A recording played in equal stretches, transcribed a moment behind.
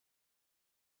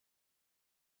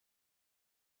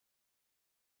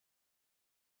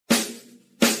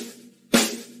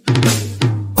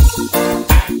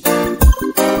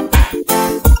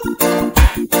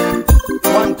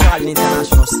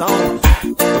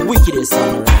wickedest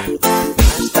sound around.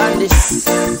 Understand this?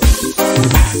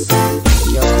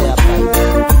 You're there, run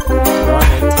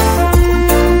it.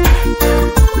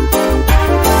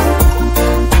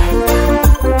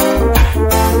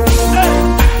 Hey,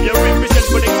 you represent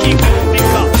for the king of the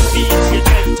cup, DJ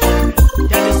Elton.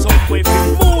 That is some way we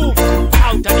move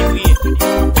out of the way.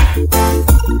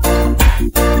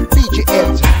 DJ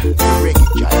Elton, the reggae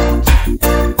giant.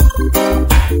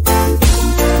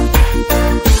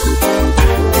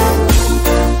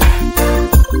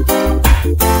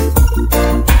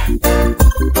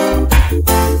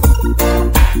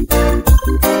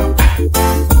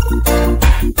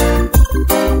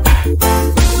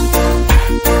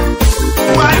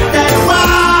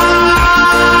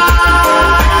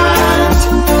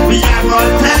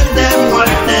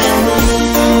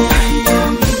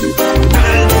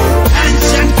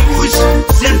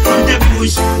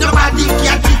 Nobody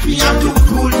can teach me how to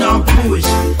pull no push.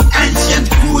 Ancient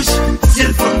push,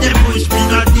 still from the bush. We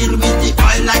not deal with the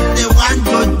oil like the one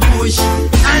good push.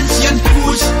 Ancient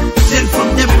push, still from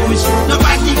the bush.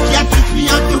 Nobody can teach me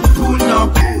how to pull no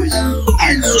push.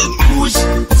 Ancient push,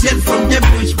 still from the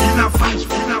bush. We not fight,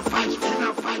 we not fight, we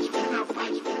not fight, we not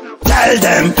fight, we not fight. Tell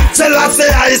them, Selassie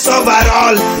is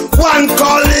overall. One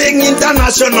calling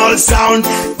international sound.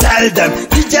 Tell them,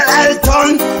 DJ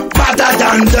Elton, better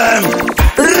than them.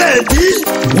 Ready?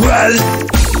 Well,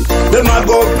 them a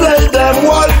go play them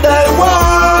what they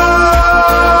want.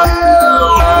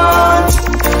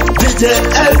 DJ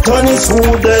Elton is who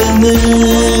they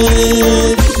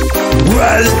need.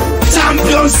 Well,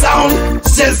 champion sound,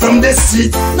 still from the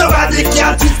seat. Nobody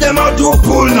can teach them how to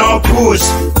pull no push.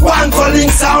 One calling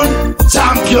sound,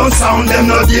 champion sound. Them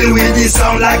no deal with the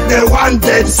sound like the one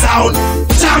dead sound.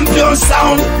 Champion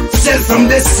sound, still from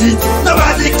the seat.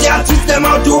 Nobody can teach them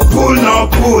how to pull no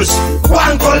push.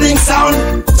 One calling sound,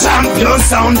 champion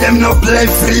sound. Them no play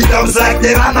freedoms like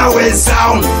the runaway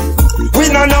sound. We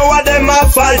don't know what them a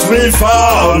fight will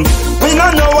from. We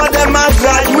don't know what them a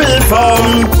grudge will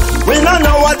from. We don't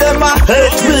know what them a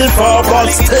hate will for. But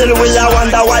still we a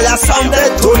wonder why I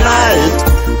sounded tonight.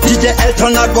 DJ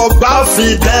Elton a go bow for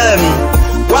them.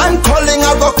 One calling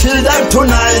I go kill them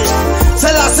tonight.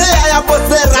 Selassie I put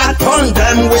the rat on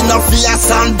them. We no fear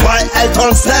sound boy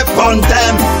Elton step on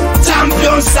them.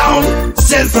 Champion sound,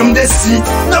 still from the seat.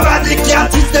 Nobody can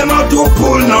teach them how to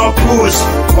pull no push.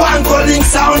 One calling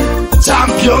sound,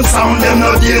 champion sound. Them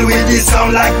no deal with the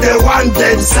sound like the one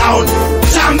dead sound.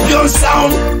 Champion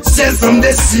sound, still from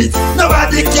the seat.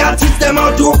 Nobody can teach them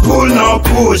how to pull no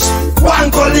push.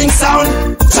 One calling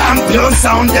sound, champion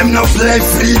sound. Them no play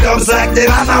freedoms like the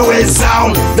runaway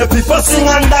sound. The people sing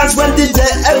and dance when DJ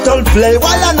Elton play,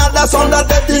 while another sound that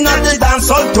they did not the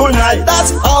dance all tonight. That's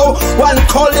how one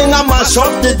calling a mash up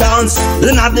the dance.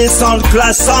 In a the sound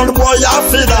class sound boy a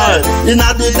fiddle. In a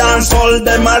the dance all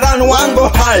them a run one go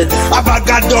hide. A bag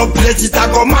of dub plate it a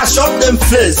go mash up them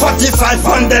face. 45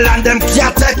 on the land them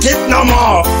can't take it no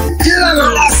more. Kill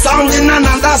another sound in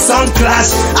another sound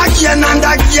clash. Again and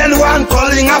again one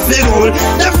calling a fiddle.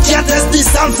 Them can't test the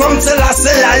sound from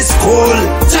Selassie High School.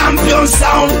 Champion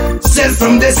sound, still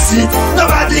from the seat.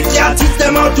 Nobody can teach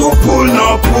them how to pull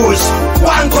no push.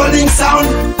 One calling sound,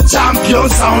 champion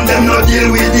sound. Them no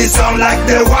deal with the sound like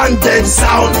the one dead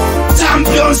sound.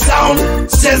 Champion sound,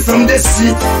 still from the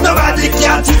seat. Nobody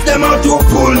can teach them how to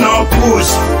pull no push.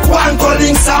 One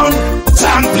calling sound,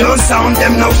 champion sound.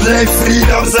 Them no play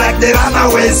freedoms like the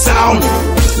runaway sound.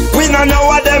 We don't know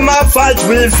what them a fight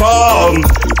will from.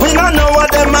 We don't know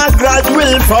what them a grudge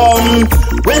will from.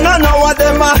 We don't know what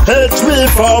them a hate will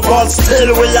for. But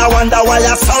still we a wonder why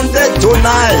I sounded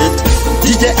tonight.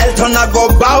 DJ Elton a go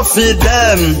bow for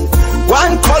them.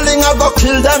 One calling I go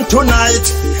kill them tonight.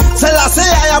 Selassie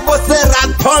I put the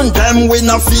rat on them. We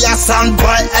no fear sound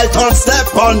boy Elton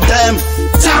step on them.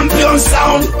 Champion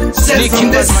sound, still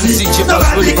from the seat.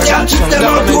 Nobody can keep them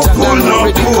out to pull no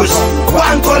push.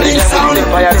 One calling sound,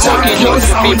 champion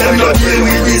sound. Them no deal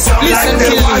with this sound like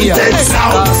the one dead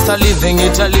sound. Cost of living,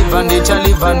 it a live and it a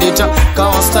live and it a.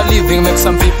 Cost of living make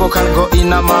some people can go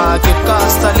in a market.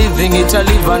 Cost of living, it a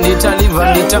live and it a live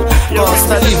and it a. Cost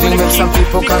of living make some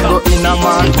people can go in a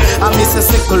market. I miss a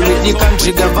sickle with the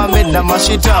country government, na mash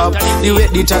it up. The way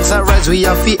the tax a rise, we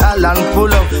have to all and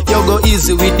pull up. You go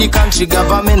easy with the country government.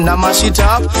 government na mash it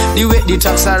up. The way the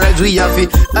tax a rise we have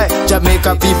it.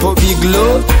 Jamaica people big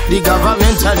low, the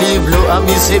government a live low. I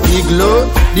me say big low,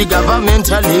 the government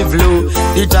a live low.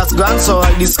 The tax gone so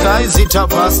I disguise it a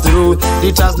pass through.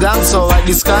 The tax gone so I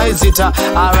disguise it a.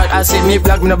 Alright, I say me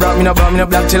black, me no brown, me no brown, me no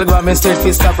black. Tell government state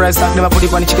fist stop price stock. Them a put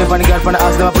it on the chicken, on the girl, on the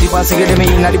ass. Them a put it on cigarette. Me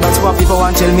in the box. What people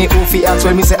want tell me who fi ask.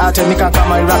 Well me say I tell me can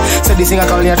come and rap. Say this thing I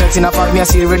call in a text in a pack. Me a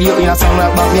see radio in a sound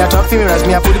like back. Me a talk for me rise.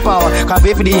 Me a put the power. Can't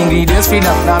pay for the ingredients free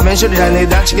that. Now mention it and they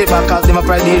that chicken back cause them a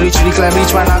price they rich. The climb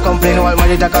rich man I complain while my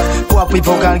data cause poor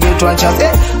people can't get one chance.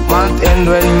 Month end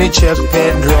when me check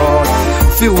pedro.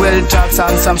 Fuel tax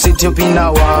and some sit up in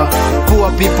a war. Poor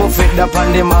people fed up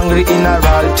and them angry in a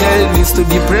roll. Tell this to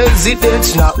the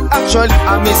president now. Actually,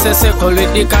 I miss a circle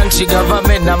with the country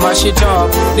government now mash it up.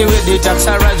 The way the tax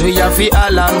a rise we have to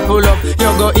all and pull up.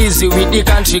 You go easy with the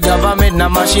country government now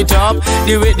mash it up.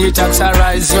 The way the tax a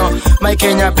rise yo. My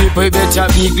Kenya people better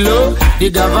big low. The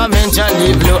government a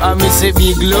live low. I miss a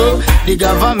big low. The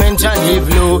government a live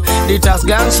low. The tax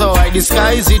gone so I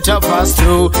disguise it a pass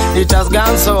through. The tax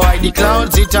gone so I the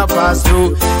clouds it a pass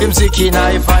through. Him sicky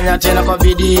na ifanya tena kwa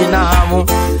bidii na hamu.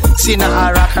 Sina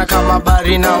haraka kama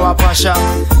bari na wapasha.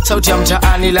 Sauti ya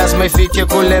mtaani lazima ifike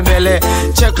kule mbele.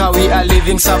 Check how we are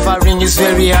living, suffering is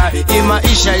very high. Hii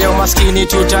maisha ya umaskini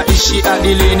tutaishi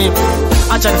hadi lini?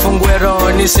 Acha nifungue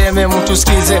roho niseme mtu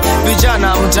sikize.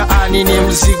 Vijana mtaani ni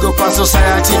mzigo kwa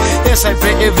society. Yes I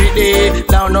pray every day,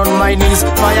 down on my knees.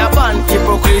 Fire ban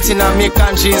hypocrite in a me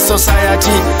country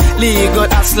society. Legal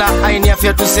hustler, I ain't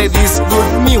here to say this.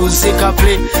 Good music I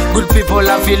play, good people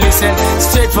have to listen.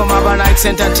 Straight from our nights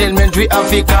entertainment we have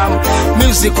to come.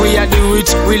 Music we a do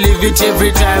it, we live it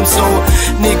every time. So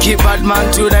Nicky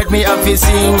Badman tonight me have to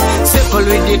sing. Circle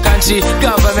with the country,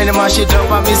 government mash it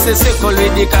up. I me say circle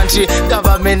with the country,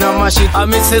 government no mash it. I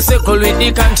me say circle with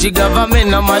the country, government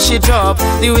no mash it up.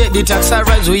 The way the tax a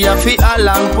rise we have to all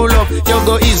and pull up. You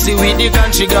go easy with the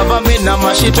country, government no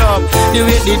mash it up. The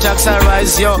way the tax a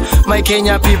rise yo, my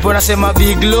Kenya people I say my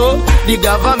big low. The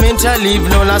government a live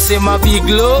low, I say my big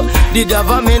low. The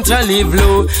government a live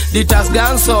low. The tax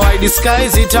gone so I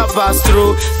disguise it up pass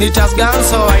through. The tax gone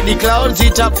so I the clouds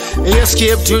it up.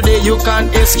 Escape today you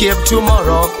can't escape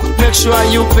tomorrow. Make sure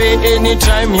you pay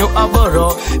anytime you a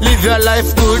borrow. Live your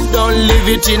life good, don't live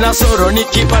it in a sorrow.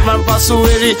 Nicky Badman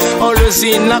Pasueri, always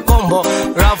in a combo.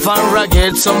 Rough and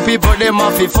rugged, some people them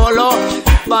have to follow.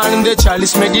 Ban the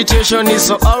chalice, meditation is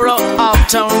so aura.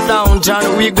 Uptown,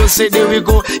 downtown, we go, say there we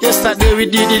go. Yesterday we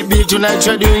did it big, tonight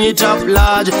we're doing it up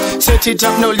large. Set it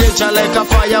up, no later like a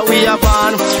fire we are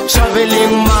born.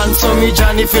 Traveling man, so me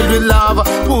journey filled with love.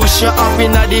 Push you up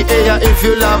in the air if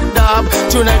you love dab.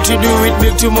 Tonight we do it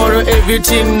big, tomorrow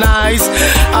everything nice.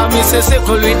 I miss a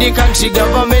circle with the country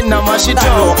government, now mash it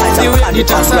up. The way the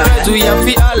tax rise, we have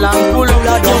to all and pull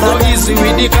up. You go easy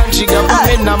with the country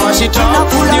government, now mash it up.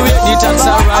 The way the tax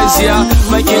rise, yeah.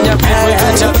 My Kenya people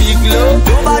better big low.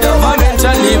 Government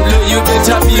a live low, you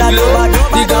better big low.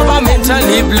 The government a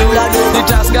live low. The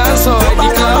tax gone so the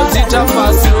clouds it a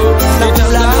pass through. The tax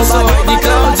gone so the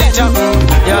clouds it a.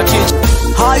 Yeah, teach.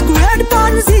 High grade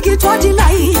pan Ziggy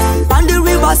 29. On the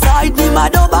riverside ni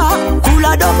Madoba,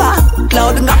 Kula Doba.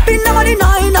 Cloud ngapi na mari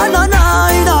 9.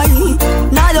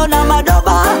 Nayo na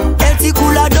Madoba, eti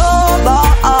Kula Doba.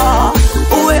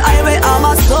 Uwe aiwe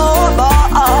ama soba.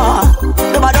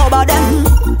 Doba doba den,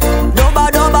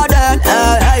 doba den,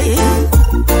 hey.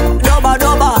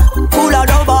 Doba, Kula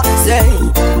Doba, say.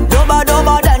 Doba den,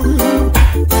 doba den,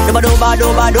 Kula Doba.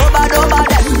 Doba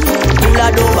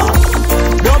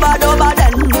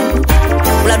den,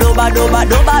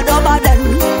 Kula doba den.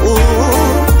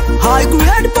 Ooh. High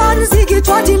grade pan Ziggy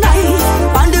 29.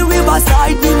 On the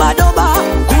riverside ni Madoba,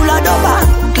 Kula Doba.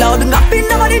 Cloud ngapi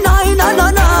na mari 9.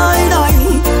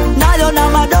 Nayo na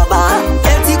Madoba,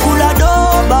 eti Kula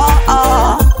Doba.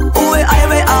 Uwe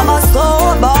aiwe ama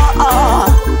soba.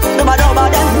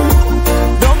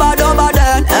 Doba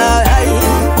den, hey.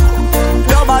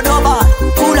 Doba,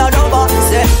 Kula Doba,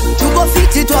 say. Tuko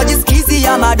fiti twajiskizi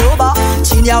ya Madoba.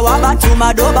 Chini ya waba tu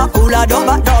Madoba, Kula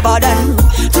Doba den.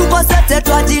 Tuko sete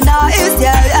twajina is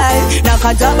yeah. Na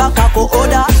kajaba kako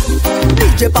oda.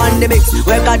 DJ Pandemix,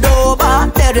 weka doba.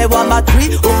 Tere wama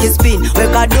 3, ukispin,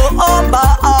 weka doba.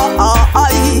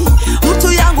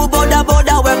 Mtu yangu boda,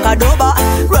 weka doba.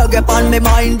 Reggae pan me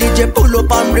mind, DJ pull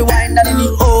up and rewind. And in the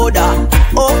order,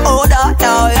 order,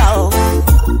 yeah.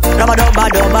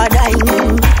 Doba dine.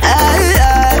 Hey.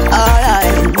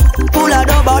 Kula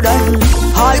Doba dine.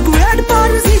 High grade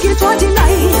pan Ziggy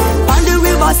 29. On the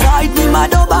riverside ni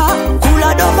Madoba,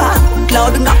 Kula Doba.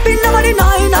 Cloud ngapi na mari 9.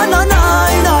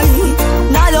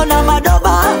 Nayo na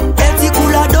Madoba, eti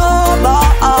Kula Doba.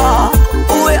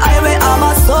 Uwe aiwe ama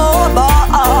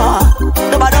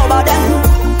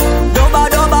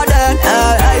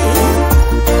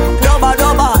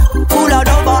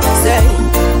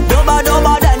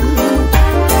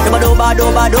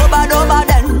Doba doba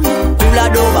den, hula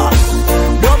doba.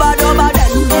 Doba doba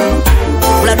den,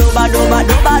 hula doba doba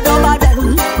doba doba den.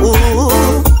 Ooh,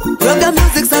 reggae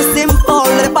music's so simple,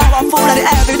 the powerful and the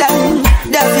evident.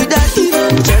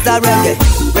 Just a reggae,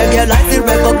 recognizing,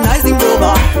 recognizing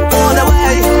doba. All the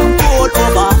way, all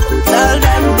over. Tell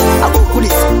them, I go for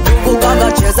this. Go gaga,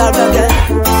 just a reggae.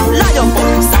 Lion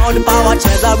body, sound power,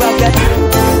 just a reggae.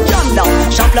 Jump down,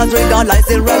 shufflers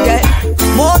recognizing reggae.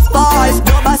 More spice,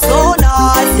 doba so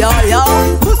nice, yo yo.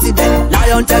 Pussy dead,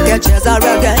 lion take a chase a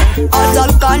reggae.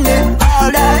 All candy,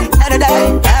 all day, any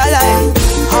day, LA.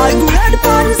 I go red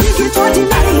pan, Ziggy 29.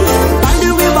 On the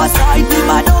riverside, with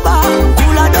my doba,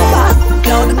 hula doba,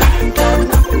 cloud, cloud.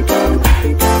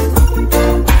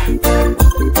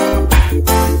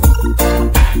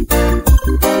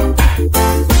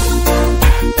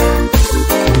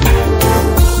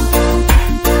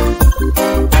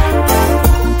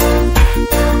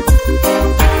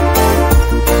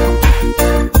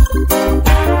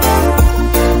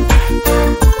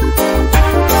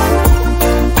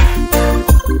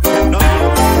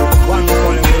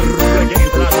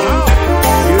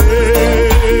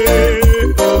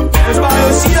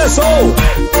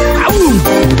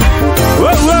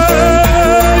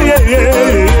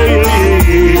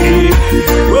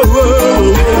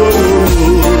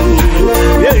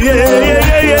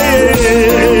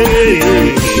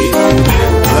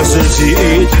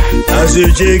 As you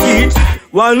check it,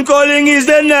 one calling is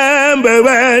the number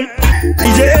one.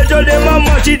 DJ Elton them a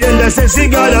match it and the sexy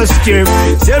girl a skip.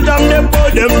 Same time them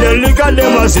both them, they look at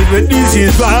them and say, but this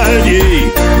is party.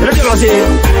 Let me say,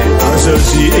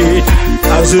 associate,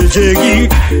 as you check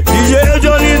it, DJ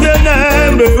Elton is the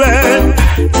number one.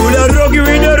 Pull a rocky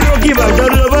with a rocky, but the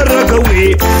rubber rock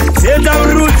away. Same time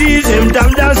routine, same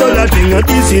time dance all that thing, and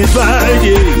this is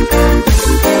party.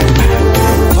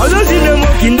 All I see them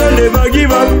walking, don't never give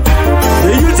up.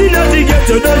 The youth in the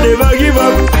ghetto, don't never give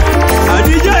up. And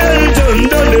DJ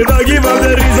Elton, don't never give up.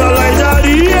 There is a light at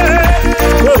the end.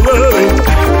 Whoa, whoa.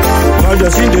 I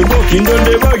just see them walking, don't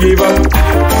never give up.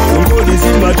 One call is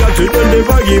in my tattoo, don't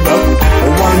never give up.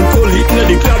 One call it in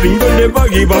the clubbing, don't never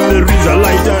give up. There is a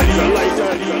light at the end.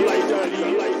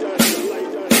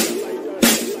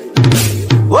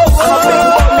 Whoa, whoa.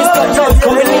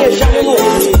 Combination, you know.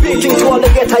 Speaking to all the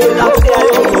ghetto youth out there,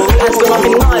 and some of the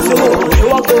nice, you know. You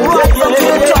want to right up to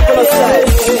the top of the side.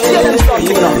 Yeah, them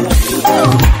starting now.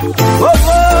 Whoa,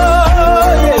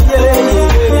 whoa, yeah, yeah, yeah,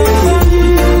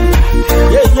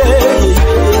 yeah, yeah, yeah.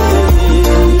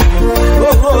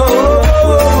 Whoa,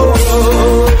 whoa,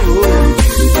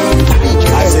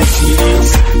 I said see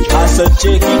it, I said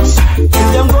check it. Keep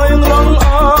them going wrong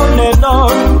on and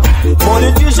on.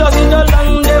 Politicians in the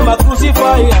land, them a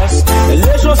crucify us.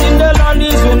 Elections in the land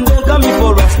is when they coming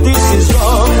for us. This is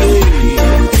wrong.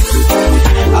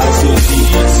 I say see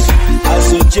it, I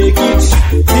say check it.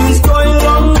 Things going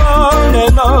wrong on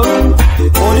and on.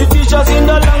 Politicians in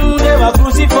the land, them a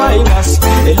crucifying us.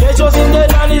 Elections in the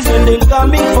land is when they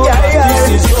coming for us. This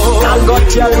is wrong. I got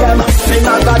tell them, I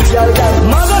got tell them.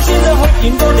 Mothers in the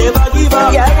working, don't ever give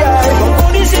up.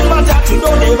 Police in my tattoo,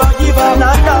 don't ever give up.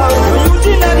 Youth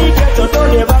in the ghetto,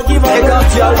 don't ever give up. I got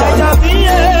tell them.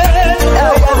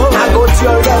 I go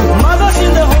tell them. Mothers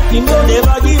in the working, don't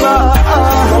ever give up.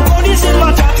 Police in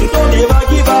my tattoo, don't ever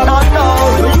give up.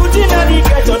 Youth in the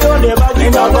ghetto, don't ever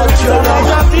give up. I go tell them.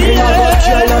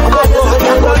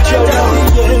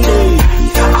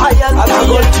 I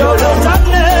go tell them.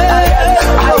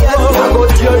 I go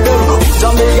tell them.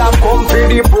 Jamaican come for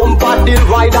the bump at the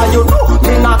rider, you know.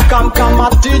 Me not come a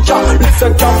teacher.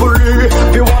 Listen carefully.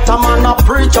 Be what a man a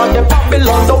preacher. The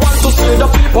Babylon, the one to see the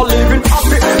people living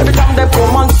happy. Every time they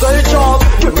come and say job,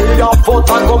 give me a vote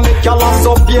and go make your last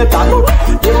up data. No,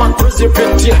 they man crazy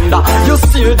pretender. You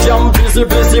see them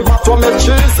busy, but when me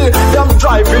cheesy. Them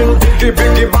driving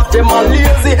biggie, but them a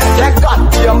lazy. They got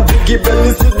them biggie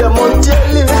belly, see them on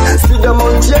telly. See them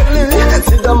on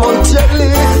telly.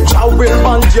 Jah will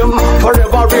ban them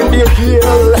forever in the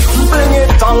hill. Bring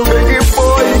it on, biggie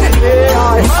boy.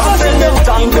 Yeah, bring it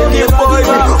on, biggie boy.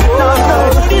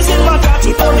 This is my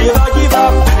tattoo, don't ever give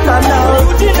up.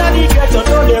 You did not get to,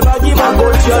 don't ever give up. I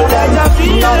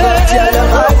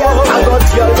go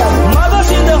tell them.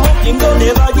 Mothers in the hooking, don't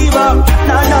ever give up.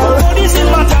 This is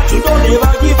my tattoo, don't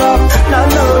ever give up.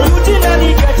 You did not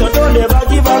get to, don't ever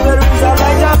give up. There is a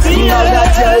light up here.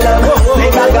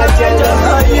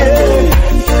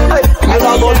 I go tell them. I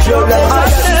go tell them.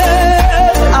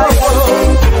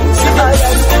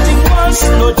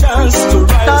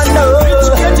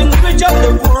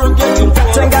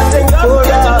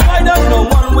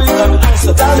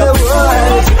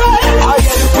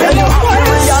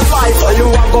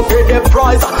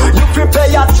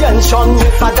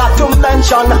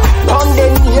 nation, pound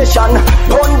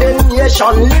the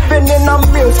nation, living in a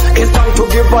mills. It's time to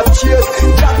give a cheers.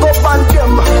 Jack up and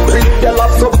them, believe the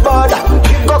love so bad.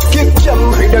 Kick them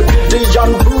with a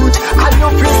Gideon boot, and you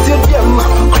feel to them.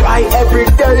 Cry every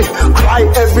day, cry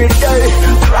every day,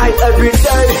 cry every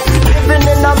day. Living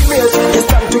in a mills. It's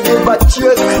time to give a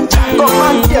cheers. Jack up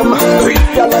and them, believe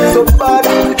the love so bad.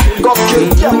 Kick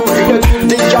them with a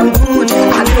Gideon boot,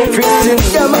 and you feel to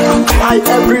them. Cry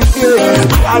every day,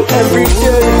 cry every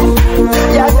day.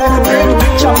 Yeah, great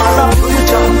preacher, man, a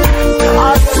preacher.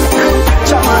 Great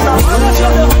preacher, man, a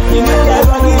preacher.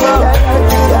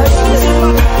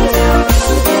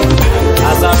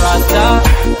 As a Rasta,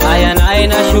 I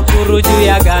na shukuru juu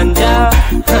ya ganja.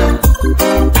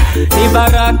 Ni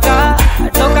baraka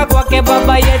toka kwake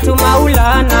baba yetu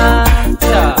Maulana.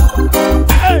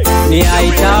 Ni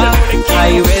aita,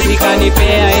 haiwezi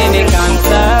kanipea ene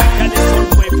kansa.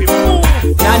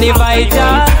 Na ni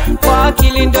vaita, kwa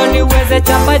akili ndo niweze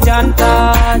chapa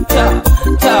janta.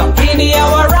 Hini ya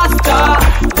warasta,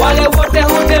 wale wote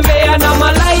hutembea na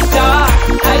malaita.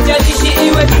 Haijalishi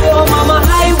iwe tuo mama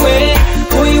highway,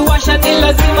 kuiwasha ni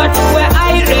lazima tuwe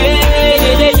aire.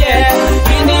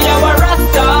 Hini ya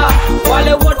warasta,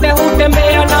 wale wote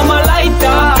hutembea na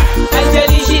malaita.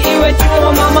 Haijalishi iwe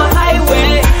tuo mama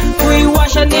highway,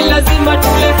 kuiwasha ni lazima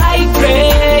tule high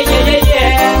grade.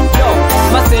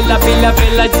 Masela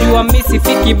bila jua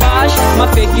misifiki bash.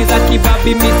 Mapegi za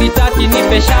kibabi misitaki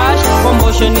nipe shash.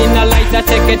 Promotion ina lighter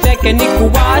teke ni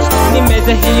kuwash.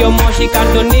 Nimeze hiyo moshi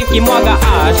kando nikimwaga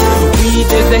ash.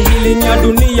 Weed is the healing ya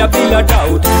dunia bila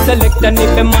doubt. Selecta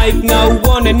nipe mic na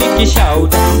uone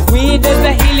nikishout. Weed is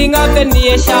the healing of the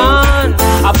nation.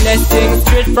 A blessing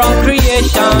straight from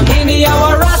creation. Hini ya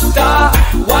warasta,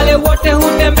 wale wote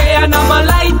hutembea na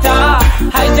malaita.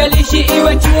 Haijalishi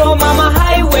iwe chuo mama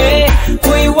highway,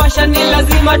 kuiwasha ni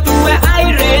lazima tuwe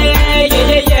aire.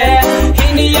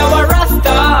 Hini ya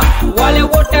warasta, wale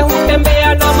wote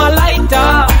hutembea na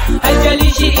malaita.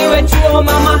 Haijalishi iwe chuo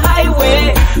mama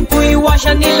highway,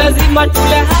 kuiwasha ni lazima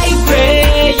tule high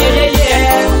grade.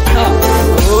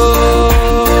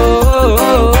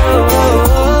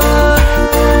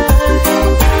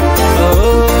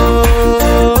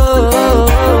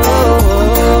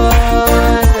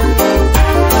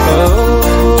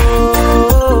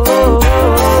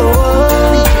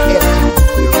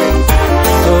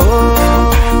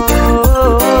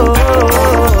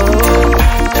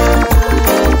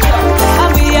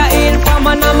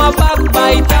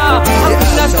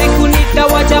 Hakuna siku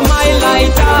nitawacha my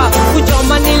lighter.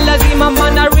 Kuchoma ni lazima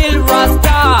mana real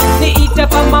rasta. Niite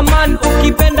kama man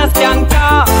ukipenda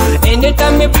stanka.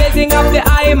 Anytime me blazing up the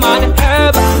eye man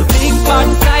herb. Big bad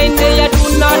sign they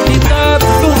do not deserve.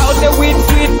 To how the weed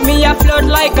sweet me a float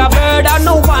like a bird. I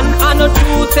know one, I know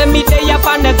two, say me they up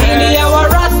on the gilly our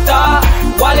rasta.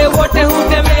 Wale wote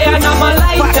hutembea na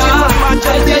malaita.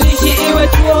 Haijalishi iwe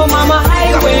tuo mama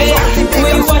highway,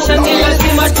 kuiwasha ni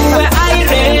lazima tuwe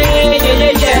aire.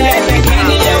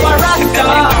 Hini ya warasta,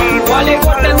 wale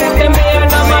wote hutembea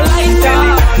na malaita.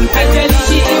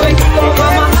 Haijalishi iwe tuo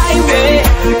mama highway,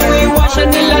 kuiwasha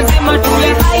ni lazima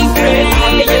tuwe aire.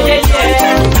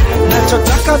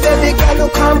 Nachotaka baby girl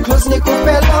come close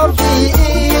nikupe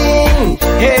loving.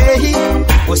 Hey,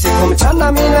 usiku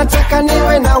mchana mimi nataka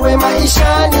niwe nawe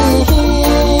maishani.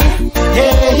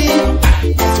 Hey,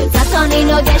 nachotaka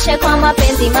uninogeshe kwa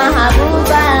mapenzi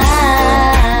mahabuba.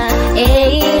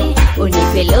 Hey,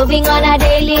 unipe loving on a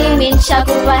daily, mimi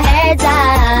nishakupa heads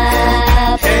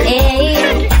up.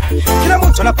 Hey, kila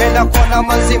mtu anapenda kuona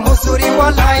manzi mzuri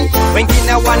walai.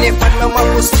 Wengine wanifanya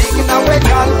mambo stick na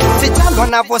wegal. Sijalo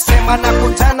wanavyosema na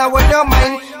kutana with your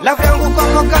mind. Love yangu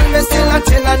kwako kalme sina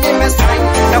tena nimesign.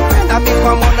 Napenda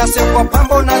mikwamona sio kwa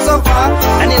pambo unazovaa.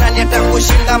 Na nani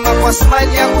atakushinda kwa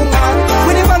smile ya kung'aa.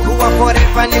 Mwili wangu wa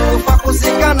forever ni kufa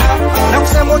kuzikana. Na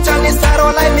kusema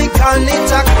utanisaro like me girl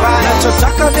nitakry.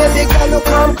 Nachotaka baby girl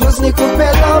come close nikupe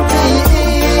loving.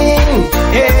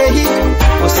 Hey,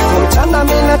 usiku mchana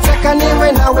mimi nataka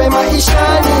niwe nawe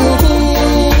maishani.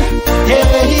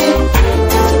 Hey,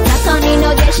 nataka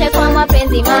uninogeshe kwa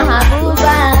mapenzi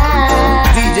mahabuba.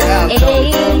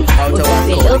 Hey,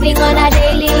 unipe loving on a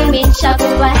daily, mimi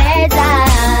nishakupa heads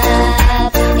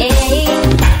up. Hey,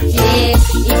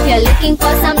 if you're looking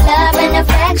for some love and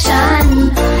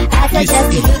affection, I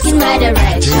suggest you look in my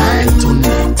direction.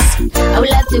 I would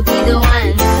love to be the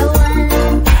one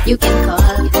you can call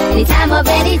any time of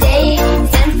any day.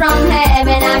 Sent from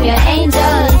heaven, I'm your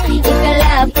angel. If your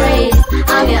love prays,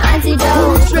 I'm your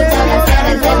antidote. Put on a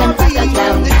 7-7, fuck a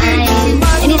cloud 9.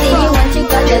 Anything you want, you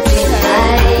got the green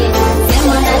light.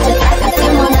 Semo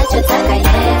nachotaka,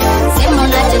 yeah. Semo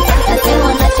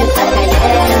nachotaka,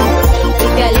 yeah. If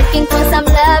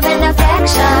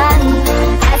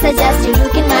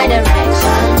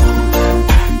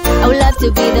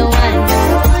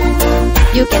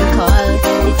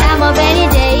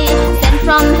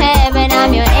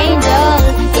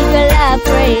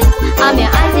I'm your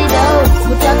antidote.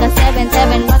 Kutoka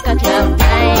 7-7 mpaka cloud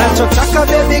 9. Nachotaka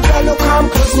baby girl come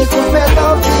close nikupe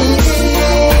loving.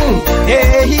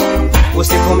 Hey,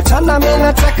 usiku mchana mimi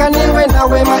nataka niwe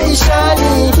nawe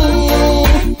maishani.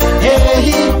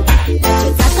 Hey,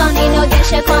 nachotaka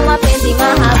uninogeshe kwa mapenzi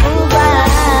mahabuba.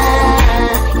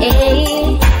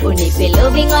 Hey, unipe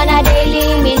loving on a daily,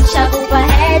 mimi nishakupa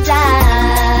heads up.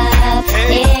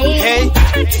 Hey,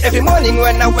 every morning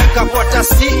when I wake up what I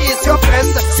see is your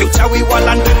face. Si uchawi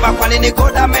wala ndumba kwa nini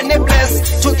God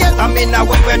amenibless. Together mimi na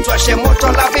wewe tuashe moto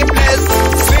love place.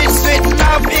 Sweet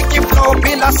love ikiflow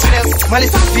bila stress. Mali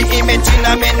safi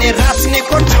imejina meni rush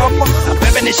niko chopo.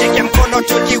 Bebe nishike mkono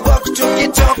tukiwalk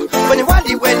tukitalk. Kwenye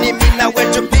wali weni mimi na wewe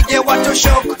tupige watu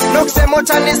shock. Nokse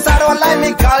mota ni saro like me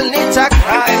girl nitaka.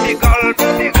 Baby girl.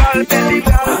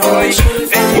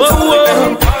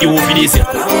 Whoa, you will be this.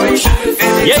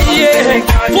 Yeah,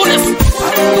 police.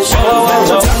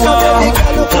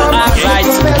 Alright,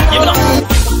 give it up.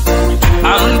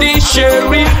 I'm the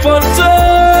sheriff of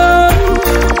town.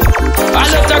 I'm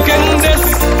not talking this.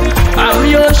 I'm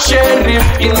your sheriff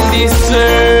in this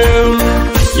town.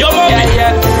 Yo,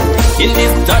 yeah. In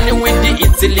this town with the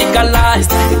it's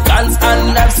illegalized. Guns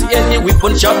and knives, any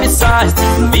weapon shall be sized.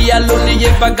 Me alone,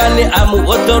 if I gun it, I'm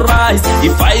authorized.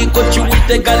 If I got you with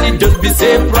a gun, don't be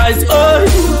surprised. Oh,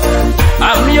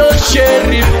 I'm your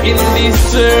sheriff in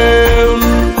this town.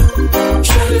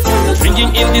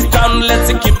 Drinking in this town,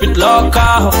 let's keep it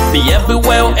local. Be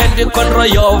everywhere and you control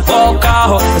your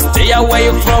vocal. Stay away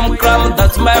from crime,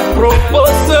 that's my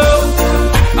proposal.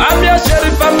 I'm your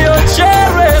sheriff, I'm your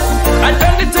sheriff. I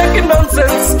don't be taking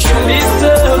nonsense in this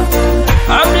town.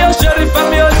 I'm your sheriff,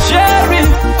 I'm your sheriff.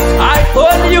 I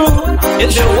own you in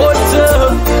the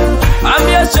water. I'm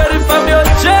your sheriff, I'm your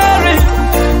sheriff.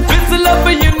 Peace, love,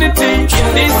 and unity in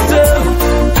this town.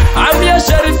 I'm your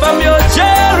sheriff, I'm your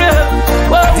sheriff.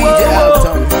 Whoa.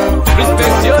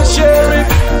 Respect your sheriff.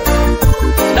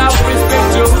 Now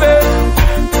respect your man.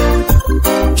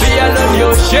 Me alone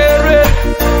your sheriff.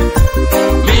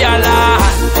 Me alone.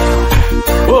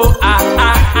 Oh,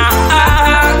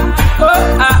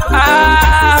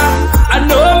 I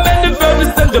know many feel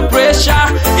the pressure.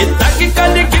 It's like you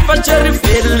can't give a sheriff a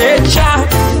lecture.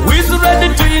 We're ready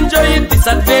to enjoy this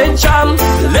adventure.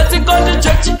 Let's go to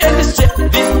church and share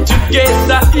this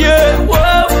together. Yeah, whoa.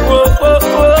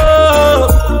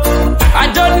 I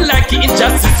don't like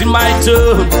injustice in my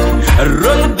turn.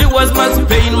 Wrong doers must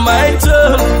pay in my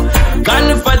turn.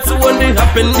 Gunfights won't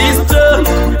happen this turn.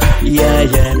 Yeah,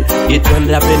 it won't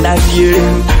happen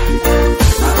again.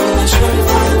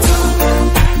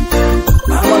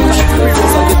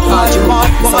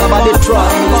 Somebody try.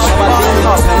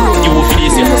 You will feel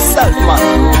easier. Yourself, man.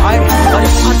 I'm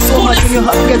so much when your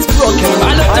heart gets broken. I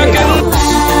love that girl.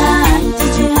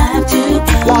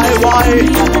 Why?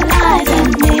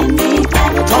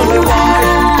 Tell me why.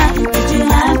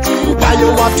 Why you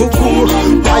want to go?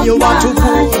 Why you want to go?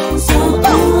 So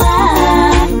why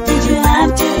did you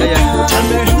have to go? Tell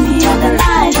me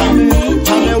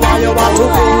why you want to go?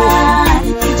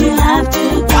 Did you have to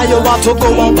go? Why you want to go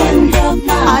away?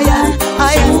 I am.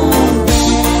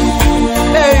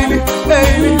 Baby,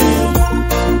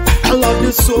 I love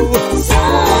you so bad.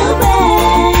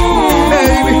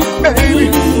 Baby,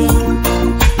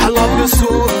 I love you so,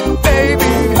 baby.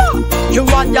 You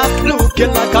are just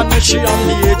looking like a Asian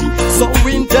lady, so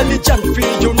intelligent,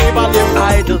 feel you never live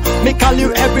idle. Me call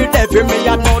you every day for me,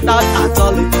 I know that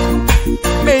utterly.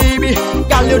 Baby,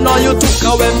 girl, you know you took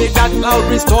away me that cloud,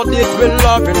 restored it with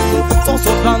loving.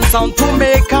 So plan sound to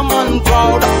make a man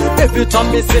proud. Every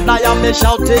time me sit I am me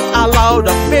shout it aloud.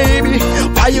 Baby,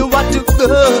 why you want to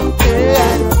go?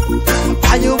 Yeah.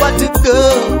 Why you want to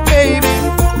go, baby?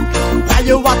 Why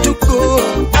you want to go?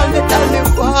 Tell me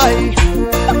why.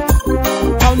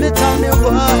 Tell me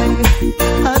why.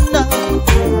 I know.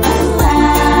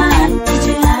 Why did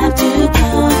you have to go?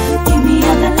 Give me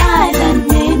all the lies that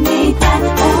made me cry.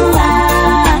 Oh,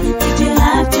 why did you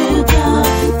have to go?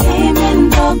 Came and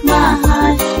broke my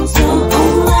heart. So,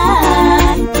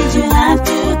 why did you have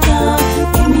to go?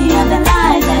 Give me all the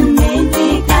lies that made me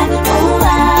cry. Oh,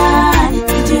 why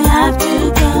did you have to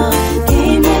go?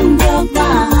 Came and broke my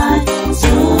heart.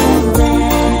 So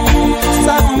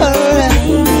bad,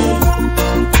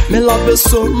 me love you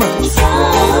so much. so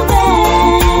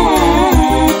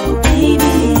bad,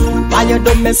 baby. Why you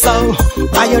do me so?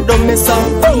 Why you do me so?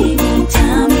 Baby,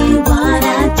 tell me what I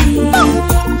did.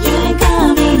 You ain't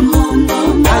coming home no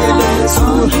more.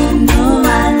 Oh, you know I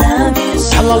love you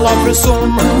so. I love you so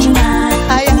much.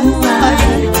 I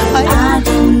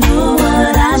don't know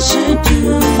what I should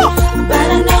do, but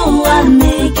I know I'll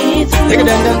make it through. Give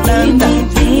me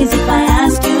please if I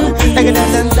ask you this. I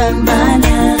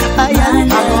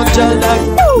go tell them,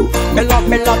 me love,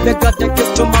 me got the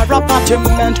gift to my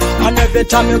apartment. And every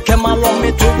time you came along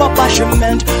me to a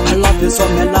bashment. I love you so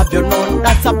me love you, no,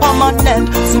 that's a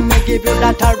permanent. So me give you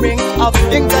that a ring of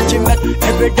engagement.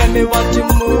 Every day me want to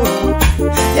move,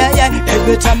 yeah,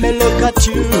 every time me look at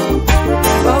you.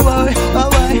 Oh,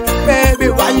 baby,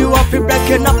 why you up here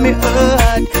breaking up me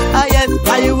heart? Ah yes,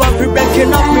 why you up here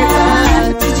breaking up me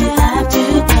heart? Did you have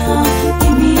to go?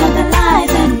 Give me all the lies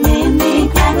that made me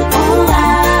cry. Oh,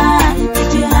 why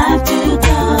did you have to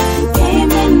go?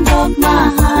 Came and broke my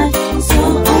heart. So,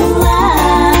 oh,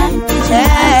 why did you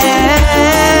have to go?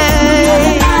 Give me all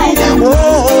the lies that made me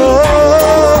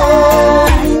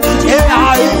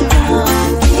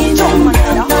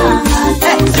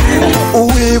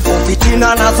Uwivu,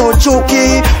 fitina nazo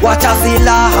chuki, wacha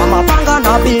silaha, mapanga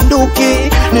na binduki.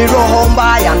 Ni roho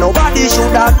mbaya, nobody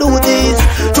should have do this.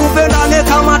 Tupendane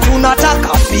kama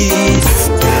tunataka peace.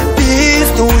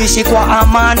 Peace, tuishi kwa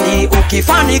amani.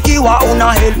 Ukifanikiwa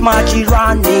una help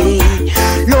majirani.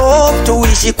 Love,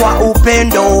 tuishi kwa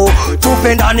upendo.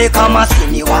 Tupendane kama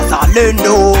sini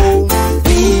wazalendo.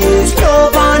 Peace,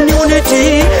 love and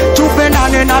unity.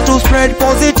 Tupendane na to spread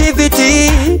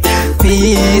positivity.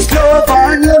 Peace, love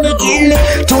and unity.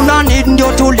 Tuna need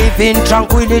ndio to live in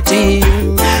tranquility.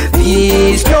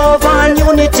 Peace, love and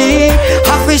unity.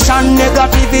 Hafish and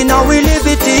negative in our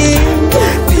liberty.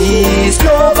 Peace,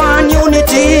 love and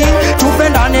unity.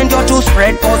 Tupendane ndio to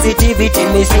spread positivity.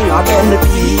 Me sing again.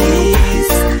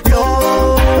 Peace,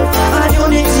 love and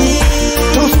unity.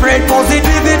 To spread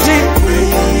positivity.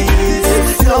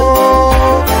 Peace,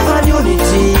 love and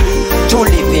unity. To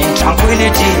live in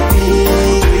tranquility.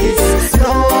 Peace,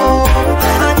 love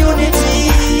and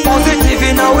unity. Positive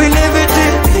in our liberty.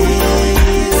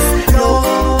 Peace,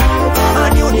 love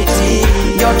and unity.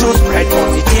 You're to spread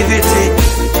positivity.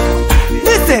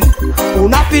 Listen,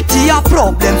 unapitia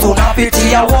problems,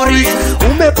 unapitia worries.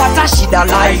 Umepata shida,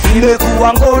 life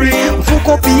imekuwa ngori.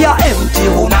 Mfuko pia empty,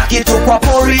 una kitu kwa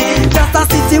pori. Just a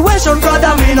situation,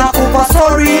 brother, mina kupa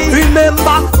sorry.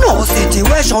 Remember, no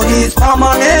situation is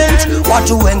permanent.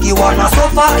 Watu wengi wana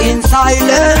suffer in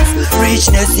silence.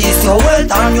 Richness is your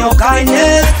wealth and your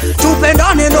kindness.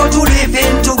 Tupendane ndo to live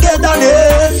in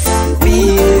togetherness.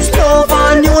 Peace, love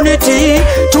and unity.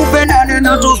 Tupendane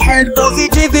ndo to spread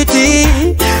positivity.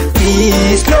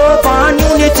 Peace, love and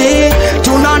unity.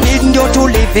 Tuna need ndio to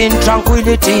live in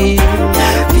tranquility.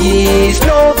 Peace,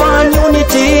 love and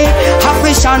unity.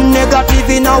 Hafish and negative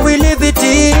in our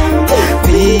liberty.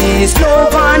 Peace,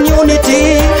 love and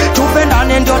unity.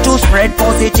 Tupendane ndio to spread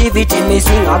positivity. Me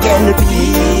sing again.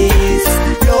 Peace,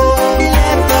 love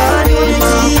and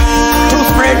unity. To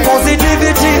spread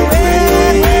positivity.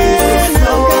 Peace,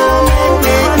 love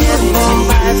and unity.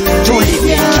 To live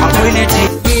in tranquility.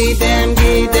 Give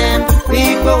them,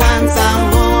 people want some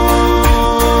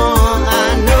more. I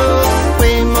know,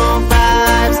 way more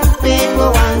vibes.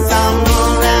 People want some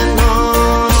more and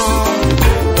more.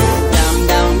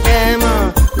 Down demo,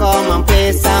 come and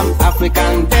play some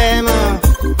African demo.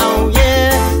 Oh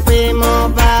yeah, way more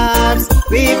vibes.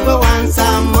 People want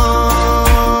some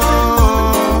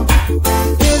more.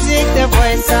 Music, the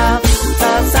voice of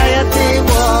society.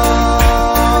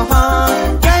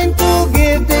 Trying to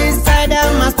give this side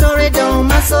of my story, don't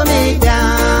muscle me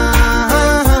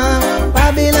down.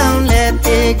 Babylon, let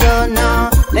it go now.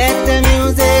 Let the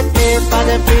music play for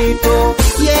the people.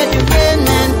 Yeah, the pain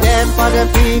and death for the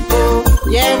people.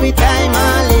 Yeah, every time I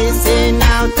listen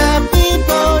out, the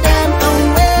people them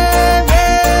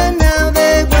away. Now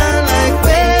they want like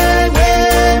way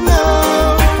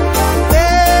more.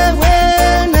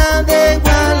 Way, now they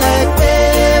want like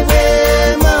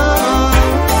way more.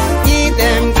 Give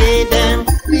them,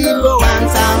 people want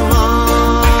some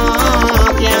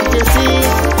more. Can't you see?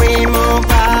 Way more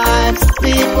vibes.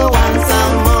 People want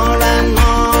some more and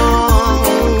more.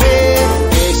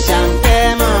 Asian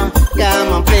demo, come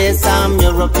and play some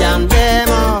European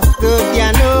demo. Good,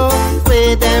 you know, play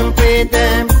them.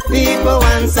 People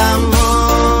want some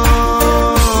more.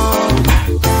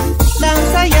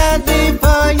 Dance a yard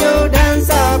before you dance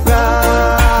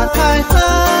abroad. Hi.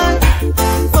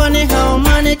 Funny how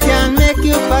money can make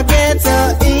you forget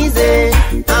so easy.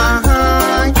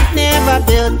 Never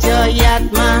built your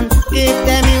yacht, man. Keep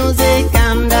the music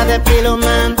under the pillow,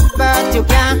 man. But you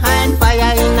can't hide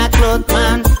fire in a cloth,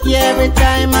 man. Every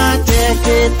time I check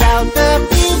it out, the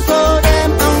people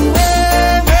them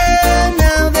away.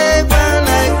 Now they want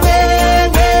like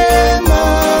way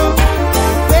more.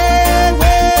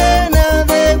 Way, now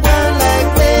they want like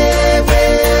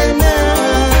way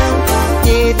now.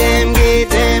 Give them,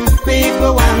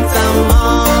 people want some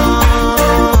more.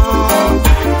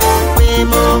 Way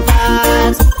more vibes.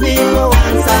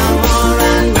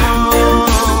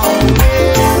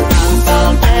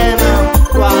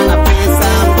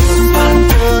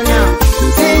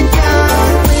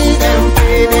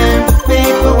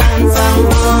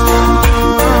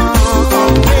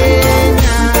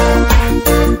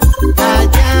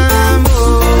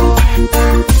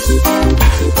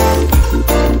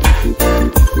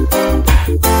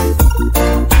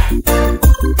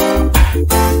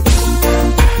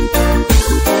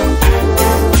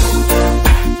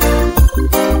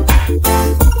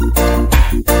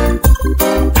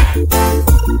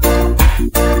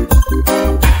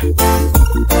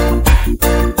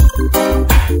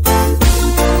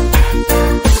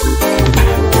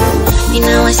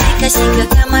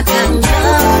 imeshika kama kanjo,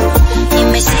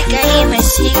 imeshika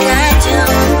jo.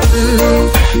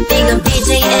 Big up DJ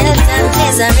Elton,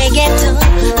 cheza reggaeton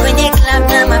kwenye club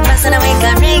na mabasa na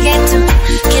weka reggaeton.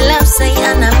 Kila msai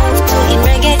ana move to in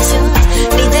reggaeton.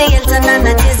 DJ Elton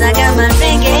anacheza kama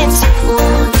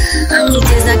reggaeton,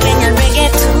 akicheza Kenyan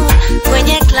reggaeton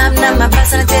kwenye club na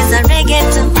mabasa na cheza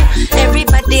reggaeton.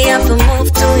 Everybody have to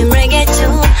move to in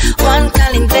reggaeton. One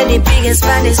calling play the biggest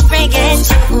baddest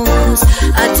reggaetons.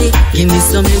 Ati give me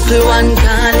some little one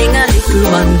calling, a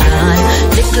little one call,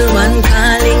 little one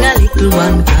calling, a little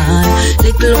one call,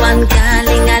 little one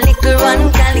calling, a little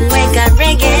one calling, wake a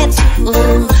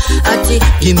reggaeton. Ati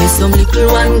give me some little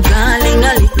one calling,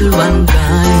 a little one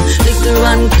calling, little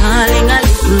one calling, a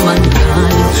little one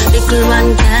calling, little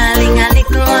one calling, a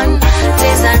little one.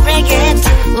 There's a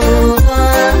reggaeton.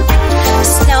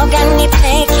 Slogan ni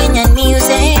play Kenyan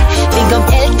music. Big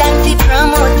up Elton fi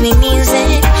promote me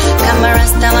music. Kama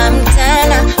rasta wa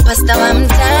mtana, pasta wa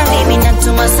mtani, mimi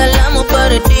natuma salamu kwa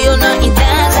redio na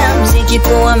idhaa. Mziki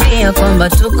kuambia kwamba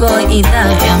tuko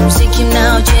idhaa ya mziki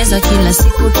mnaocheza kila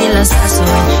siku kila saa. So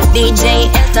DJ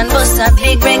Elton boss a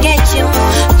big reggaeton.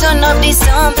 Turn up the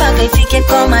song paka ifike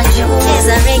kwa majuu.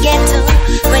 Cheza reggaeton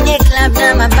kwenye club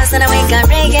na mabasa na weka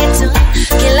reggaeton.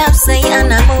 Kila msai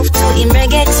ana move to in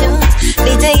reggaeton.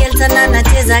 DJ Elton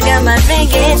anacheza kama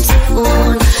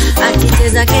reggaeton,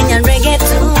 akicheza Kenyan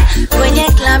reggaeton kwenye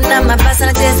club na mabasa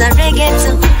anacheza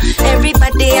reggaeton.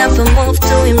 Everybody have to move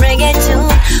to him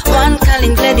reggaeton. One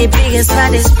calling play the biggest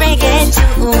baddest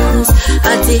reggaetons.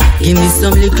 Ati give me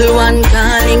some little one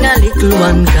calling, a little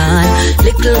one call,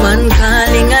 little one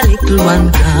calling, a little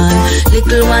one call,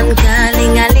 little one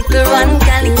calling, a little one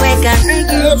calling, wake up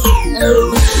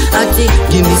reggaeton. Ati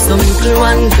give me some little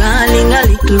one calling, a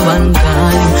little one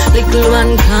calling, little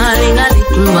one calling, a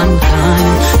little one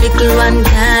calling, little one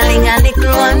calling, a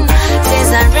little one.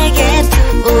 There's a reggaeton.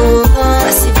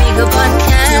 Basi big up on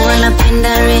Kali,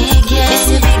 wanapenda reggae.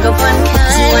 Basi big up on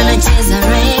Kali, wanacheza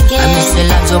reggae. I miss the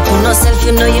love up on yourself,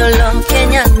 you know you love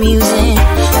Kenyan music.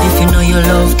 If you know you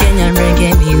love Kenyan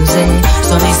reggae music,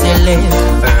 so me say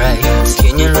live right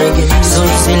Kenyan reggae music. So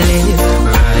me say live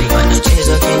right,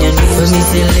 wanacheza Kenyan music. So me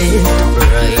say live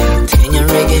right Kenyan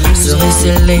reggae music. So me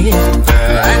say live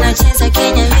right, wanacheza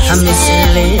Kenyan music. I'm say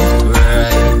live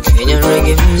right Kenyan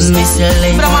reggae music. Me say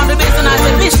live. But I'm on the bass and I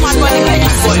say fish man when I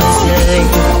get you. Me say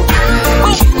live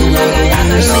right Kenyan reggae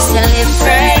music. Me say live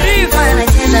right,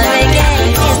 wanacheza reggae.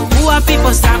 Poor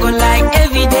people struggle like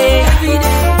every day.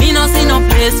 Me no see no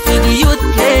place for the youth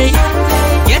play.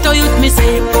 Ghetto youth me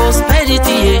say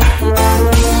prosperity.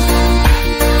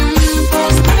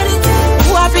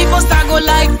 Poor people struggle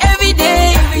like every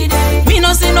day. Me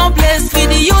no see no place for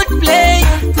the youth play.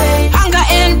 Hunger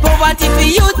and poverty for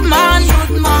youth man.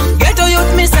 Ghetto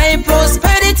youth me say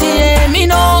prosperity. Me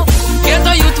know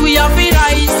ghetto youth we have to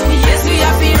rise. Yes we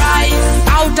have to rise.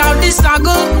 Out of the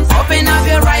struggle, open up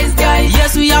your eyes, guys.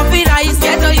 Yes, we have to rise.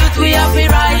 Ghetto youth, we have to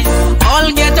rise.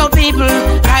 All ghetto people,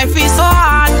 life is so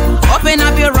hard. Open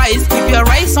up your eyes, keep your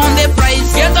eyes on the prize.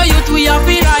 Ghetto youth, we have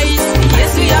to rise.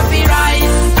 Yes, we have to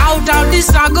rise. Out of the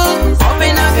struggle,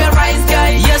 open up your eyes,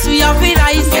 guys. Yes, we have to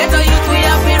rise. Ghetto youth, we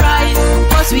have to rise.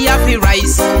 Cause we have to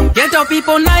rise. Ghetto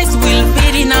people nice, will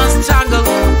fit in our struggle.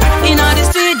 In the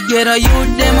street, ghetto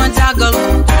youth, them a juggle.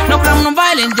 No crime, no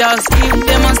violence, just keep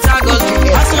them a struggle.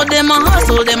 Hustle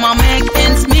them a make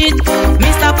ends meet.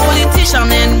 Mr.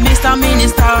 Politician and Mr.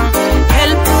 Minister,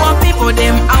 help poor people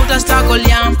them out of struggle,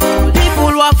 yeah. People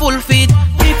who are full feet,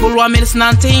 people who are meals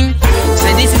nothing.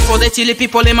 Say this is for the chilly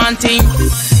people them and thing.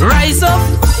 Rise up,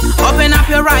 open up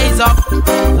your rise up.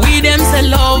 We them say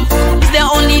love is the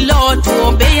only law to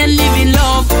obey and live in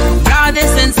love.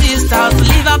 Brothers and sisters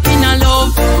live up in a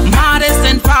love. Mothers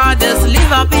and fathers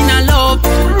live up in a love.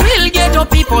 Real ghetto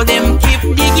people them keep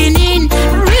digging in.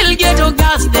 Real ghetto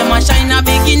girls them a shine a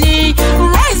bikini.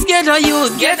 Rise ghetto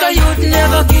youth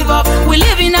never give up. We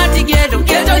live in a ghetto,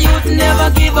 ghetto youth never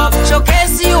give up.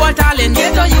 Showcase your talent,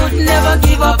 ghetto youth never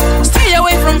give up. Stay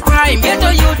away from crime, ghetto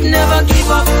youth never give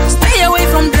up. Stay away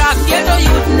from drugs, ghetto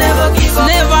youth never give up.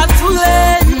 Never too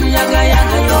late, yaga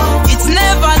yaga yo. It's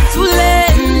never too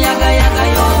late, yaga yaga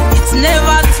yo. It's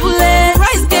never too late.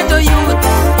 Rise ghetto youth,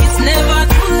 it's never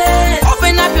too late.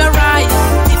 Open up your eyes,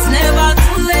 it's never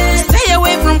too late. Stay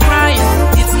away from crime,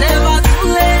 it's never too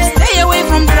late. Stay away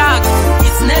from drugs,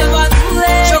 it's never too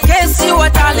late. Showcase your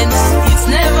talents, it's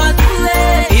never too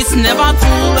late. It's never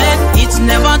too late, it's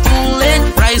never too late.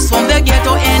 Rise from the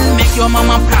ghetto and make your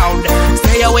mama proud.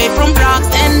 Stay away from drugs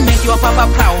and make your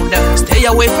papa proud. Stay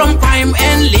away from crime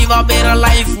and live a better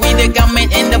life with the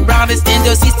government and the brothers and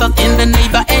your sisters and the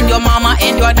neighbor and your mama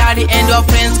and your daddy and your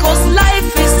friends. Cause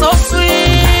life is so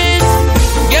sweet.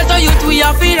 youth we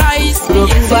have to rise. Yes,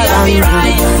 we have to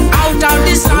rise. Out of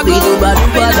the struggle, open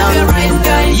up your eyes,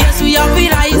 guys. Yes, we have to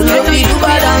rise. Get up, we have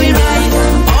to rise.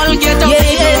 All get up,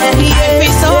 life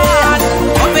is so hard.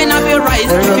 Open up your eyes,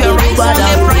 keep your eyes on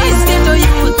the prize. Get to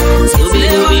youth,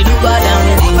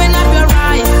 open up your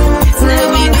eyes.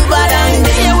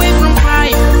 Stay away from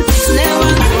crime.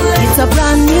 It's a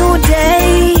brand new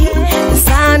day. The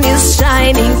sun is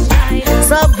shining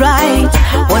so bright.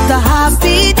 What a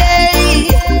happy day.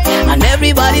 And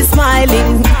everybody's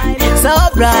smiling so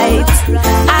bright.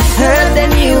 I heard the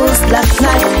news last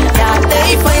night that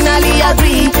they finally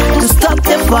agreed to stop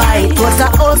the fight. What a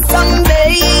awesome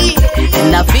day.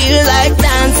 And I feel like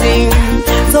dancing.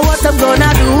 So what I'm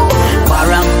gonna do?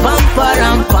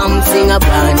 Param pam, sing a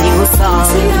brand new song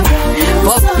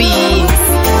for peace.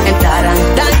 And taran,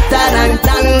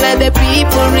 let the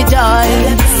people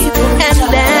rejoice and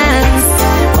dance.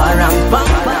 Param pam.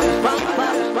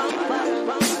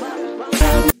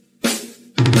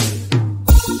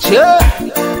 Sure,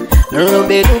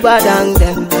 ruby dooba dang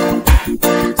them,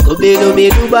 scooby dooby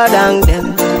dooba dang them.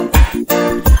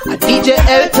 A DJ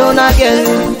Elton again,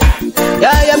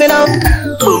 yeah, me now.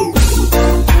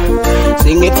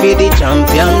 Sing it for the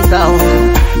champion sound,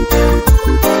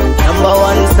 number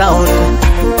one sound,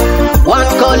 one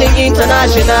calling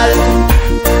international.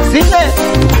 Sing it,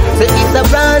 say it's a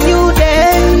brand new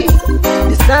day.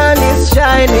 The sun is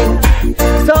shining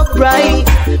so bright.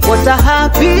 What a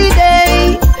happy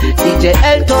day. DJ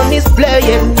Elton is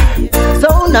playing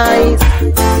so nice.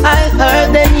 I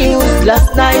heard the news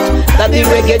last night that the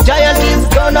reggae giant is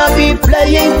gonna be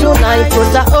playing tonight.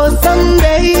 What a awesome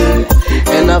day.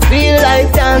 And I feel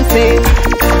like dancing.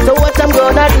 So what I'm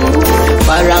gonna do?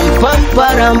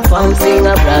 Param pam, sing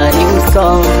a brand new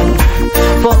song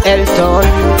for Elton.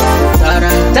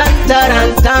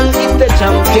 Taran, it's the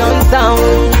champion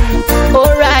sound.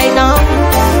 Alright now.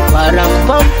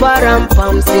 Param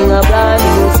pam, sing a brand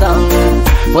new song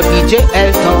for DJ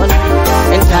Elton.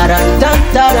 And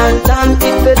taran,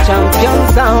 it's the champion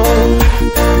sound.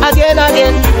 Again,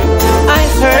 I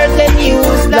heard the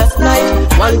news last night.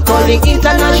 One calling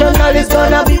international is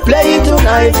gonna be playing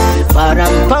tonight.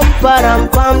 Param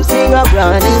pam, sing a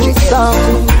brand new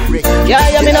song.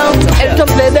 Yeah, me now. Elton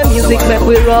play the music, make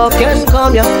we rock and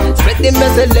come, yeah. Spread the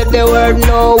message, let the world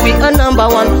know we are number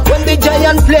one. When the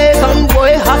giant plays, some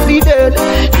boy happy dead.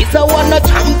 It's a one a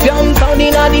champion sound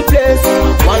in the place.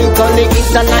 One calling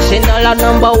international a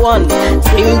number one.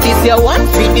 Sing this year one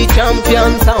for the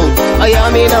champion sound. I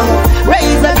am in now.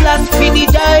 Raise a glass for the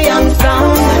giant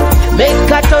sound. Make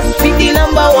a toast for the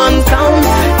number one sound.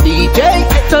 DJ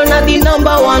Elton are the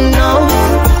number one now.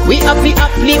 We have to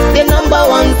uplift the number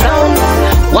one sound.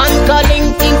 One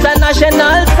calling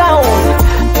international sound.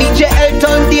 DJ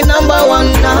Elton the number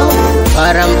one now.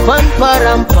 Param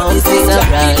pam, sing a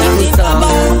brand new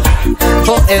song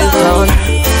for Elton.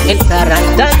 And taran,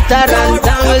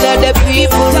 let the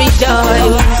people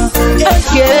rejoice.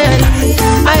 Again,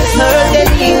 I heard the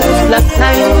news last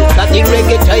night that the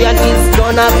reggae giant is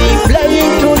gonna be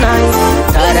playing tonight.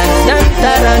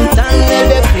 Taran, let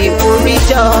the people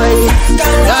rejoice.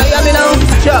 I am now,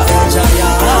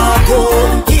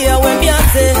 here when me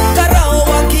say karao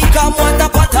hakika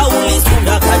mwatapata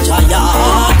ulisunda kacha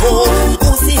yako.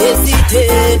 Usi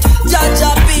hesitate,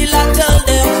 jaja bila tell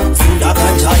them sunda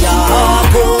kacha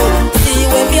yako. See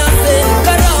when me say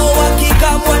karao hakika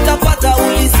mwatapata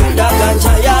ulisunda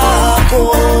kacha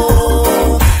yako.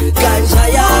 Ganja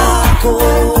yako.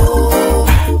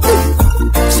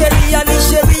 Sheria ni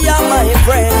sheria my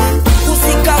friend.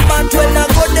 Usikamatwe na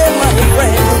gode my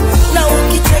friend.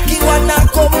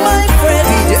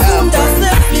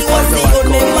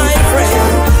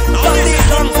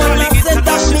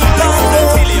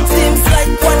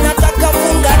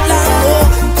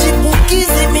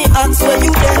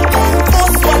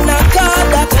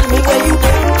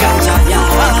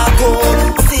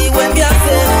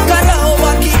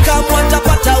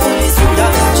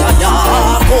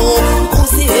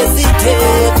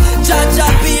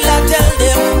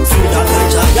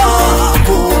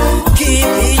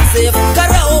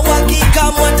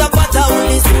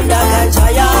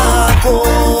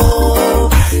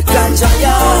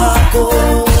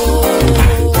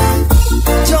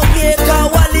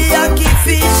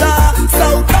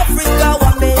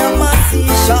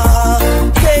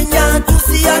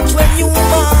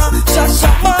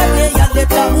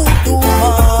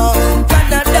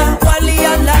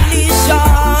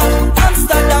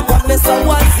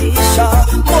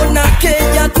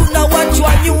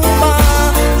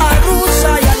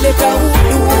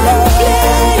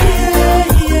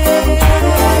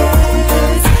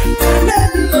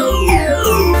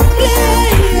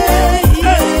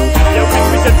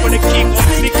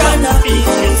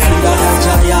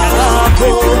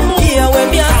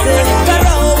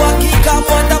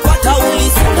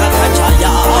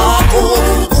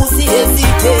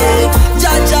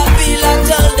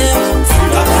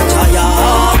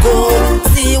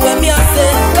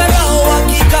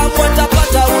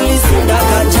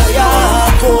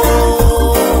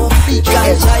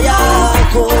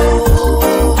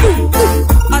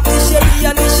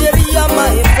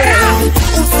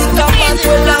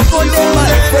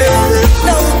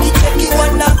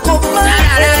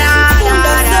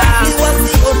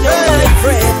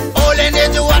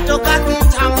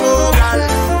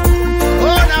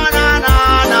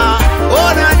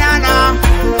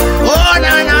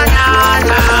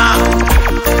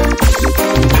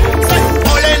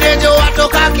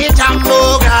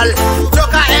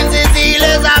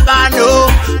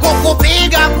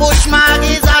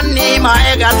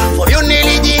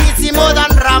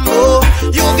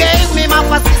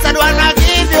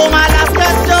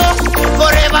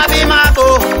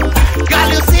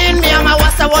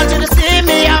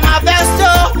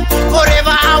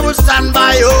 stand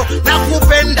by you.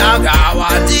 Nakupenda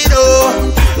gawatiro.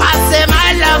 I say my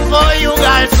love for you,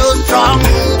 girl, so strong.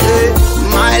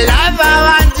 My love, I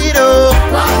want you to.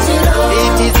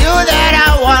 It is you that I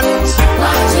want.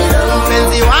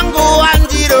 Mpenzi wangu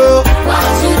wanjiro.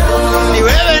 Ni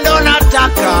wewe ndo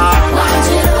nataka.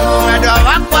 Mwendo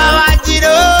wako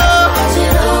wanjiro.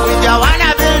 We just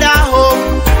wanna build a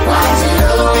home.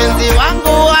 Mpenzi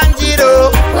wangu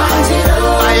wanjiro.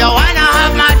 I wanna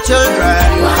have my children.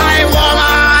 My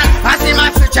woman, I see my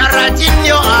future right in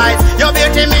your eyes. Your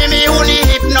beauty made me only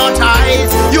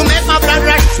hypnotize. You make my blood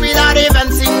rush without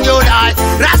even seeing you die.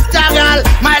 Rasta girl,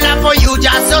 my love for you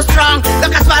just so strong.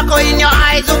 Look a sparkle in your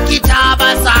eyes,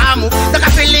 ukitaba samu. Look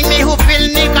a feeling me who feel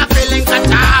nika feeling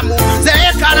katamu.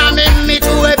 Say kana me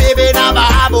to a baby na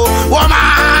babu.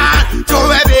 Woman, to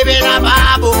a baby na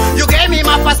babu. You gave me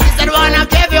my first kiss and wanna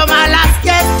give you my last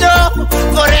kiss too.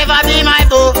 Forever be my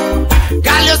boo.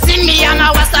 Girl, you sing me, I'm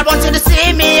a West, I want you to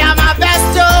see me, I'm a best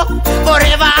too.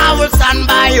 Forever I will stand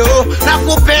by you.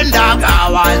 Nakupenda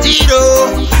gawajiro.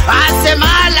 I say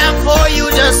my love for you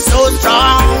just so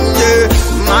strong. Yeah.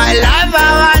 My love I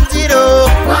want you to.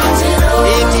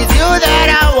 It is you that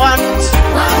I want.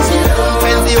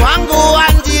 Mpenzi wangu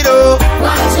wanjiro.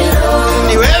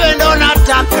 Ni wewe ndo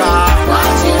nataka.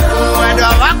 Mwendo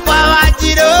wako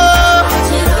wanjiro.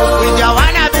 We just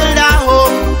wanna build a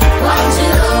home.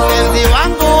 Mpenzi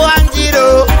wangu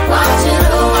wanjiro.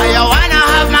 I wanna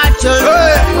have my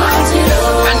children.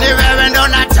 And ni wewe ndo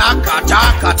nataka,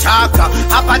 taka.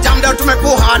 Hapa jamdo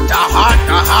tumekuhata,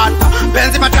 hata.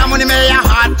 Penzi matamu nimeya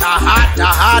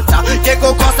hata.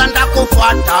 Kikukosa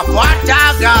ndakufuata,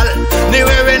 girl. Ni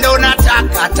wewe ndo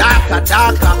nataka,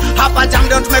 taka. Hapa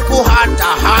jamdo tumekuhata,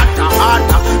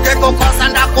 hata. Kikukosa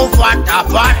ndakufuata,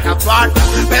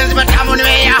 Penzi matamu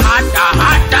nimeya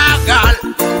hata, girl.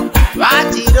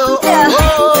 Wajiro.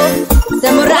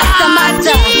 Samurata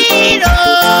mata.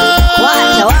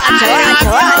 Wacha.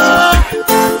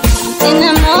 In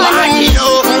the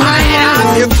morning.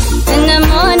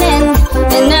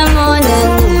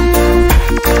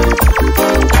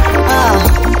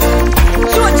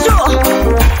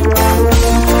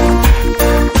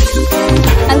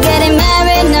 I'm getting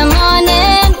married in the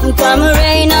morning. Come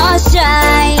rain or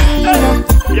shine.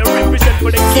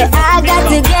 So I got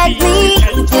to get me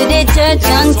to the church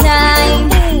on time.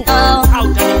 Oh,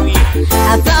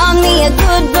 I found me a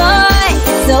good boy,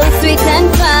 so sweet and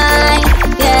fine.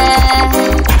 Yeah,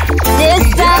 this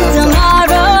time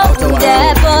tomorrow,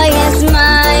 that boy is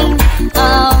mine.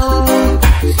 Oh,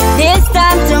 this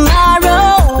time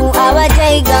tomorrow, our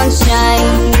day gon' shine.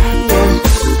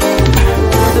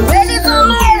 Ready for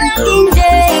my wedding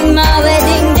day, my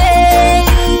wedding day.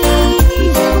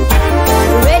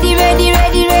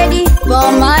 Ready for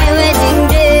my wedding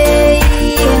day.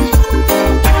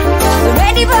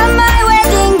 Ready for my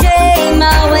wedding day,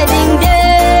 my wedding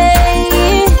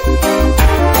day.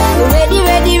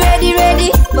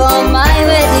 Ready for my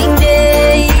wedding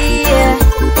day.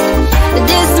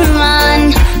 This man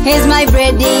is my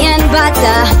bready and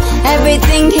butter.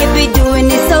 Everything he be doing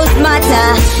is so smarter,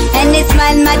 and his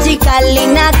smile magical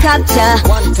in a capture.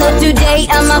 So today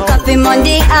I'ma cup him on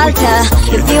the altar.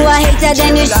 If you a hater,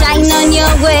 then you shine on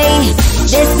your way.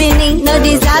 Destiny, no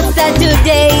disaster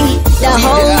today. The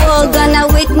whole world gonna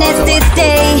witness this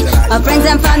day. Our friends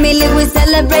and family we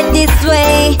celebrate this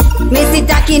way.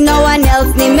 Misitaki no one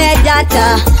else ni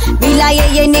medata. Bila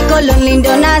yeye niko lonely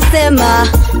ndo nasema.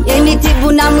 Yeni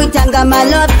tibu na mwitanga my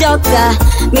love doctor.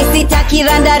 Misitaki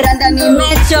randa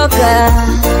nimechoka.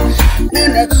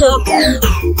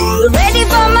 Ready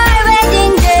for my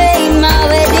wedding day, my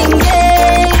wedding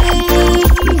day.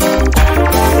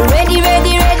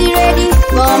 Ready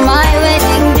for my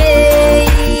wedding day.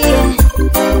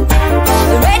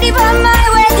 Ready for my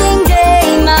wedding day,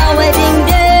 my wedding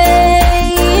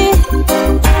day.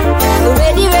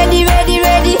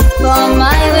 Ready for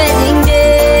my wedding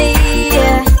day.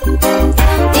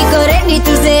 Niko ready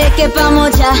tuzeeke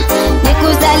pamoja,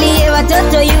 nikuzalie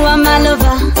watoto you are my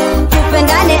lover.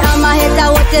 Tupendane ama heta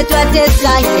wote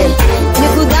twatesane,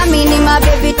 nikudhamini my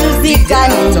baby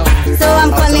tuzikane. So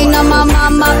I'm calling on my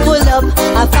mama, pull up.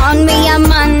 I found me a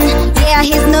man, yeah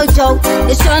he's no joke.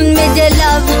 They shown me the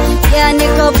love, yeah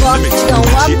Nico Buck. Don't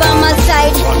walk by my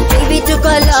side, baby took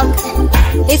a look.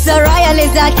 It's a royal,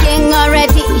 it's a king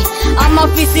already. I'm a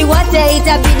fisi wate,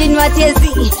 itabidi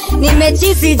nwatezi.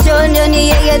 Nimechisi jondo ni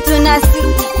yeye tunasi.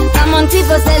 Come on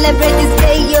people, celebrate this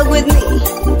day, you're with me.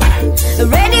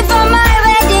 Ready for my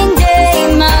wedding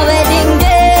day, my wedding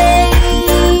day.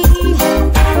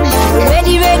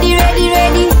 Ready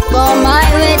for my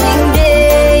wedding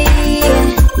day.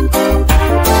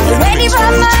 Ready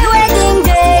for my wedding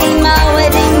day, my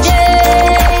wedding day.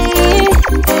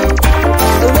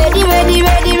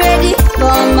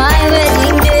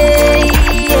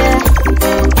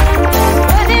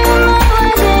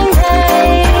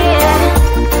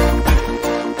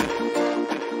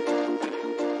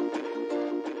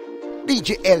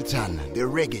 DJ Elton, the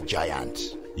reggae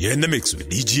giant. You're in the mix with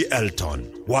DJ Elton,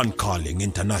 One Calling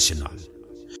International.